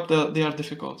 I hope that they are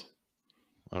difficult.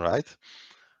 All right.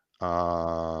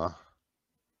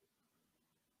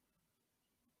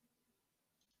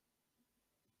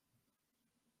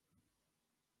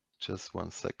 Just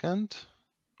 1 second.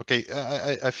 Okay,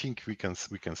 I think we can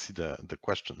see the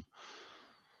question.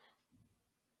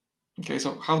 Okay,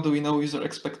 so how do we know user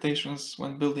expectations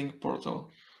when building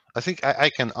portal? I think I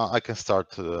can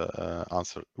start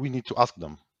answer. We need to ask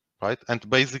them, right? And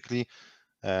basically,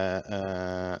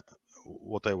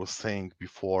 what I was saying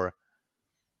before,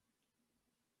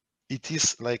 it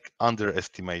is like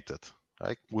underestimated,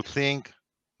 right? We think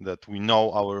that we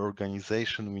know our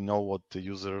organization, we know what the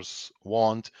users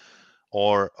want,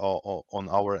 or on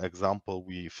our example,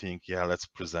 we think, yeah, let's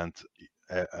present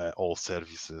all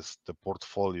services, the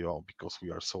portfolio, because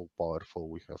we are so powerful,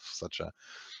 we have such a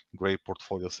great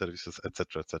portfolio of services,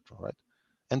 etc., etc., right?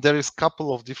 And there is a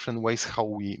couple of different ways how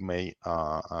we may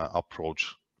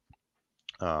approach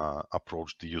the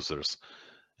users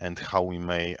and how we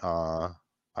may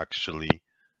actually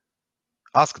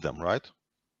ask them, right?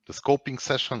 The scoping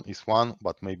session is one,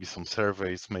 but maybe some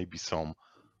surveys, maybe some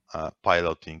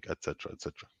piloting, etc.,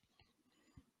 etc.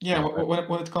 Yeah,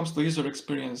 when it comes to user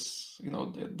experience,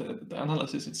 the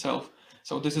analysis itself.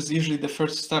 So this is usually the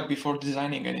first step before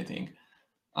designing anything.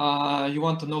 You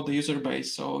want to know the user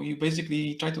base, so you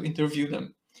basically try to interview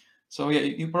them. So yeah,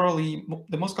 you probably,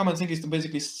 the most common thing is to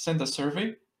basically send a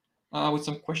survey with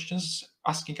some questions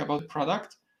asking about the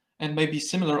product and maybe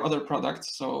similar other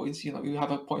products. So it's, you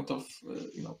have a point of,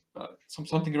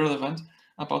 something relevant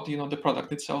about, the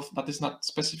product itself that is not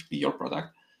specifically your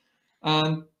product.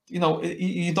 And,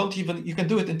 you don't even, you can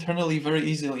do it internally very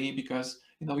easily because,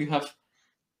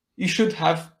 you should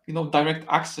have, direct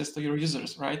access to your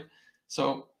users, right?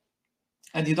 So,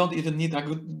 and you don't even need a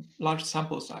good large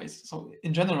sample size. So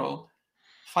in general,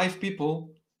 5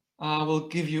 people will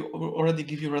already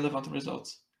give you relevant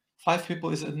results. 5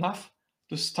 people is enough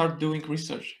to start doing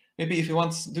research. Maybe if you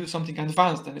want to do something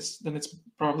advanced, then it's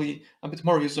probably a bit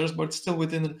more users, but still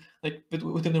within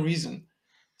within a reason.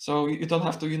 So you don't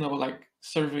have to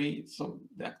survey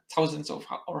thousands of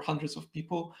or hundreds of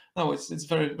people. No, it's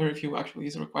very very few actually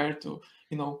is required to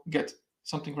get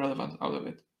something relevant out of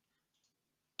it.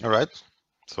 All right.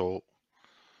 So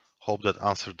hope that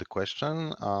answered the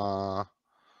question.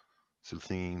 Still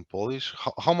thinking in Polish.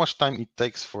 How much time it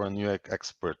takes for a UX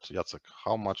expert, Jacek?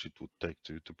 How much it would take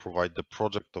to provide the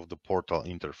project of the portal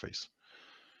interface?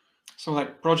 So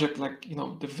project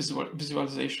the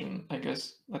visualization, I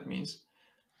guess that means.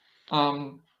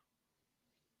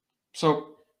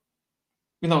 So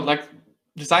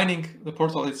designing the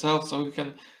portal itself, so we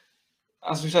can,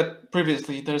 as we said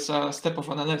previously, there's a step of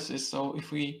analysis. So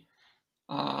if we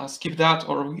skip that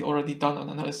or we already done an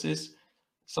analysis,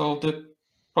 so the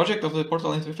project of the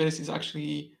portal interface is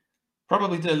actually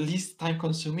probably the least time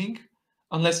consuming,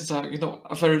 unless it's a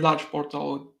very large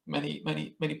portal many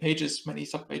pages, many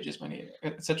subpages, many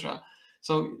etc.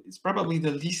 So it's probably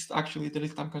the least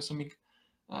time consuming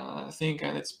thing,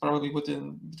 and it's probably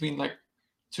between like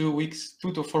 2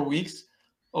 to 4 weeks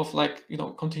of like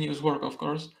continuous work, of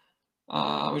course,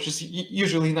 which is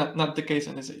usually not the case,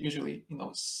 and is usually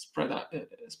spread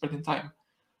in time.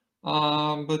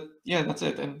 But yeah, that's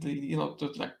it. And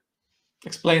to like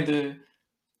explain the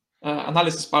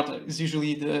analysis part is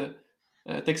usually the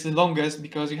takes the longest,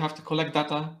 because you have to collect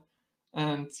data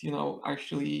and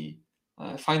actually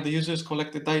find the users,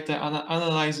 collect the data,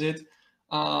 analyze it,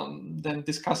 then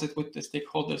discuss it with the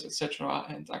stakeholders, etc.,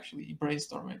 and actually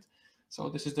brainstorm it. So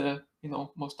this is the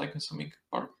most time consuming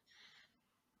part.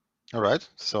 All right,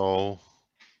 so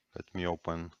let me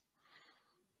open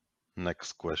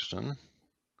next question.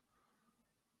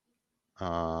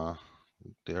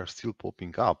 They are still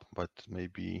popping up, but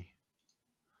maybe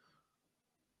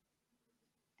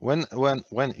when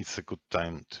it's a good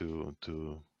time to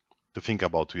think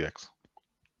about UX,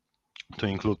 to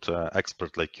include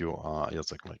expert like you,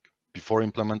 Jacek, like before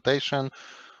implementation,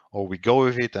 or we go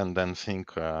with it and then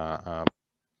think, for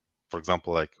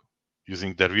example, like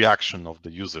using the reaction of the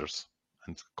users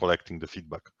and collecting the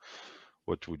feedback.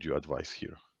 What would you advise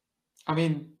here? I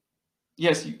mean,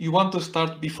 yes, you want to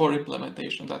start before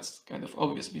implementation. That's kind of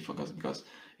obvious, because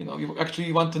you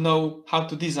actually want to know how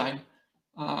to design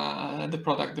the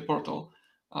product, the portal.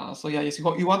 So yeah, yes,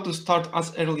 you want to start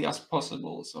as early as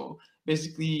possible. So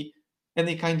basically,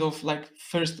 any kind of like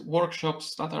first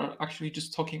workshops that are actually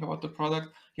just talking about the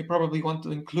product, you probably want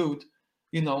to include,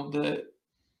 the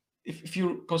if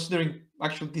you're considering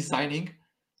actually designing,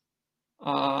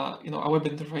 a web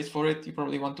interface for it, you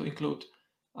probably want to include,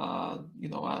 a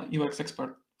UX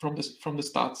expert from the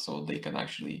start, so they can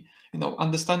actually,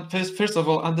 understand first of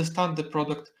all understand the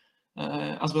product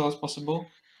as well as possible,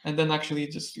 and then actually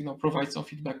just provide some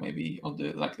feedback maybe on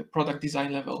the product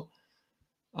design level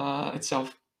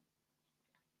itself.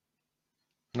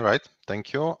 All right,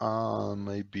 thank you.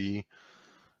 Maybe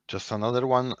just another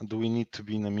one. Do we need to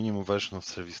be in a minimum version of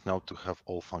ServiceNow to have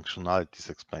all functionalities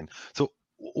explained? So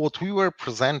what we were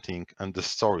presenting and the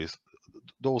stories,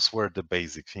 those were the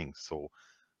basic things. So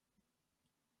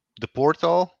the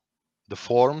portal, the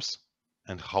forms,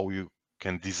 and how you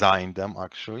can design them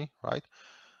actually, right,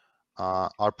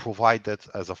 are provided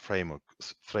as a framework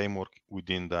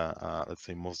within the, let's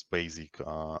say, most basic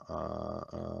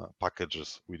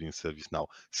packages within ServiceNow.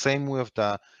 Same with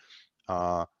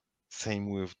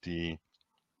the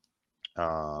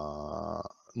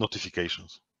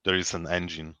notifications. There is an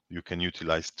engine you can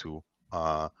utilize to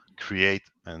create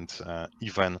and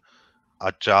even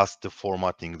adjust the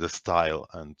formatting, the style,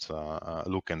 and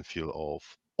look and feel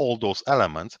of all those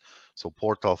elements. So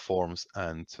portal forms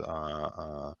and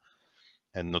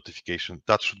notification,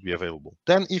 that should be available.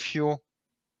 Then if you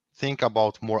think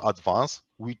about more advanced,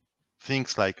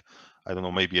 things like, I don't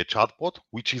know, maybe a chatbot,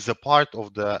 which is a part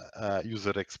of the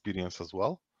user experience as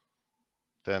well,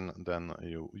 then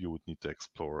you would need to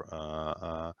explore,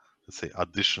 let's say,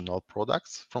 additional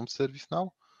products from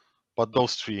ServiceNow. But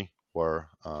those three were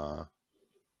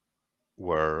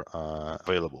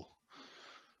available.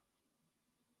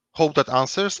 Hope that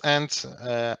answers, and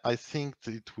I think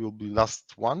it will be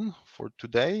last one for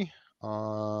today.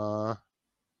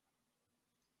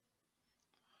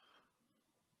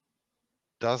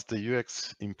 Does the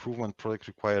UX improvement project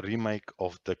require remake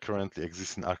of the currently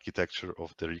existing architecture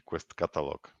of the request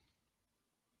catalog?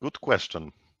 Good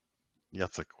question.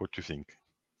 Jacek, what do you think?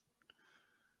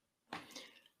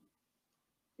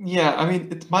 Yeah, I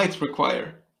mean, it might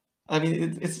require. I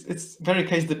mean, it's very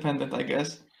case dependent, I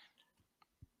guess.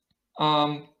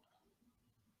 I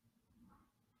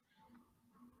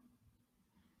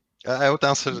would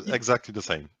answer exactly the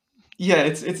same. Yeah,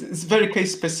 it's very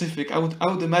case specific. I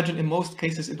would imagine in most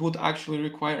cases it would actually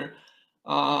require,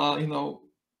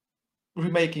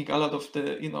 remaking a lot of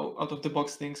the out of the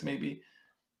box things maybe,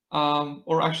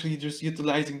 or actually just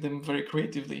utilizing them very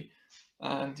creatively,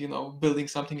 and building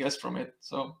something else from it.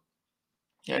 So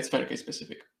yeah, it's very case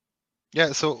specific.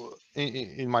 Yeah, so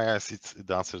in my eyes,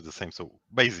 the answer is the same. So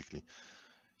basically,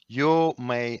 you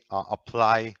may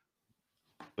apply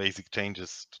basic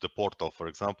changes to the portal, for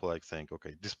example, like saying,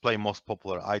 okay, display most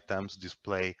popular items,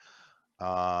 display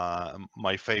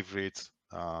my favorites,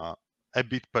 a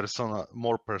bit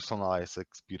more personalized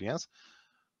experience.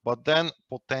 But then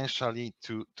potentially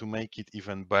to make it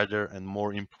even better and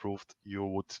more improved, you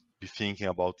would be thinking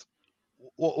about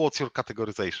what's your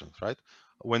categorizations, right?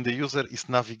 When the user is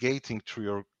navigating through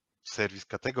your service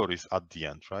categories at the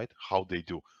end, right? How they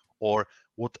do, or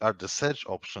what are the search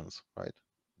options, right?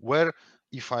 Where,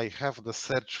 if I have the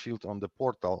search field on the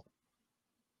portal,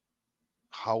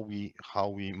 how we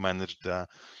manage the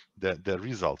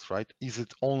results, right? Is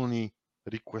it only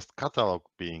request catalog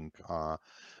being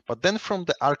but then from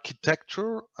the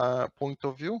architecture point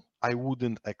of view, I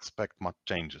wouldn't expect much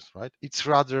changes, right? It's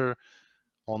rather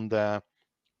on the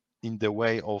in the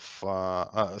way of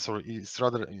sorry, it's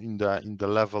rather in the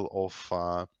level of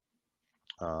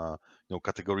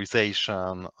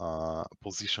categorization,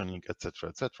 positioning, etc.,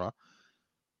 etc.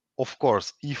 Of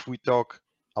course, if we talk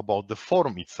about the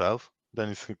form itself, then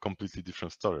it's a completely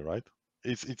different story, right?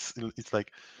 It's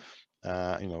like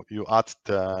you add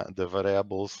the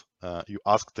variables, you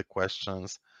ask the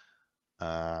questions,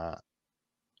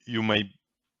 you may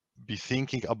be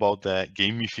thinking about the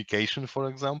gamification, for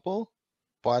example,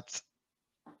 but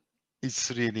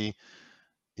it's really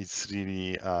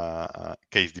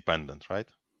case dependent, right?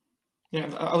 Yeah,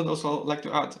 I would also like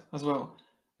to add as well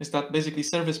is that basically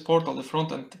Service Portal, the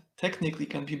front end, technically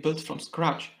can be built from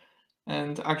scratch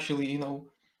and actually,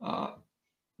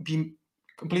 be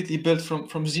completely built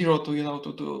from zero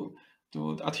to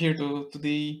to adhere to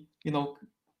the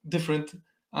different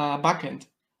backend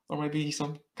or maybe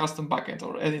some custom backend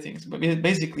or editing. But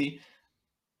basically,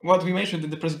 what we mentioned in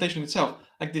the presentation itself,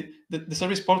 like the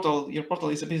service portal, your portal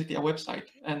is basically a website,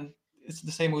 and it's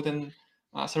the same within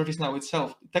ServiceNow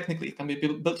itself. Technically, it can be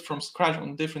built from scratch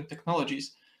on different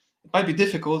technologies. It might be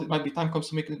difficult, it might be time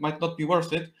consuming, it might not be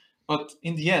worth it, but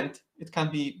in the end, it can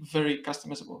be very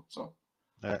customizable. So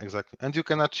exactly, and you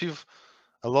can achieve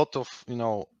a lot of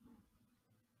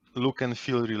look and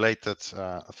feel related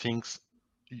things,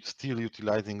 still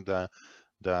utilizing the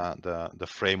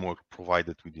framework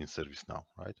provided within ServiceNow,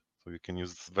 right? So you can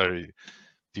use very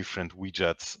different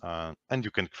widgets and you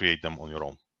can create them on your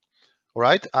own. All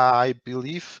right, I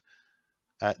believe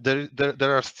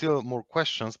there are still more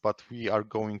questions, but we are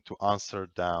going to answer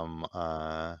them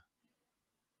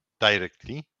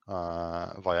directly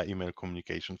via email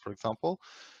communication, for example.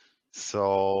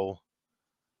 So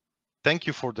thank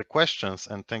you for the questions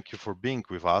and thank you for being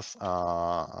with us.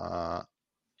 Yeah,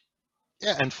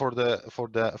 and for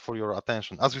your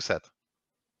attention. As you said,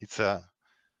 it's a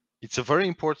very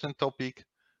important topic.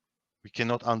 We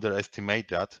cannot underestimate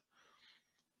that.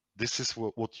 This is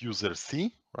what users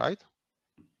see, right?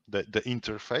 The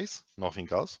interface, nothing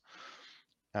else.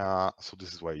 So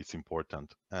this is why it's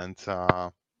important. And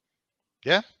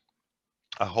yeah,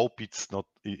 I hope it's not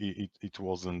it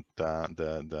wasn't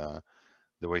the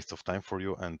waste of time for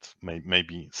you, and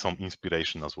maybe some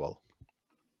inspiration as well.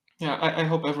 yeah, I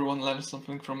hope everyone learns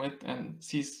something from it and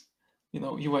sees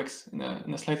UX in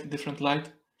a slightly different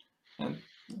light. And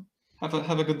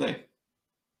have a good day.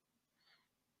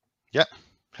 Yeah,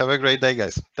 have a great day,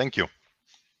 guys. Thank you.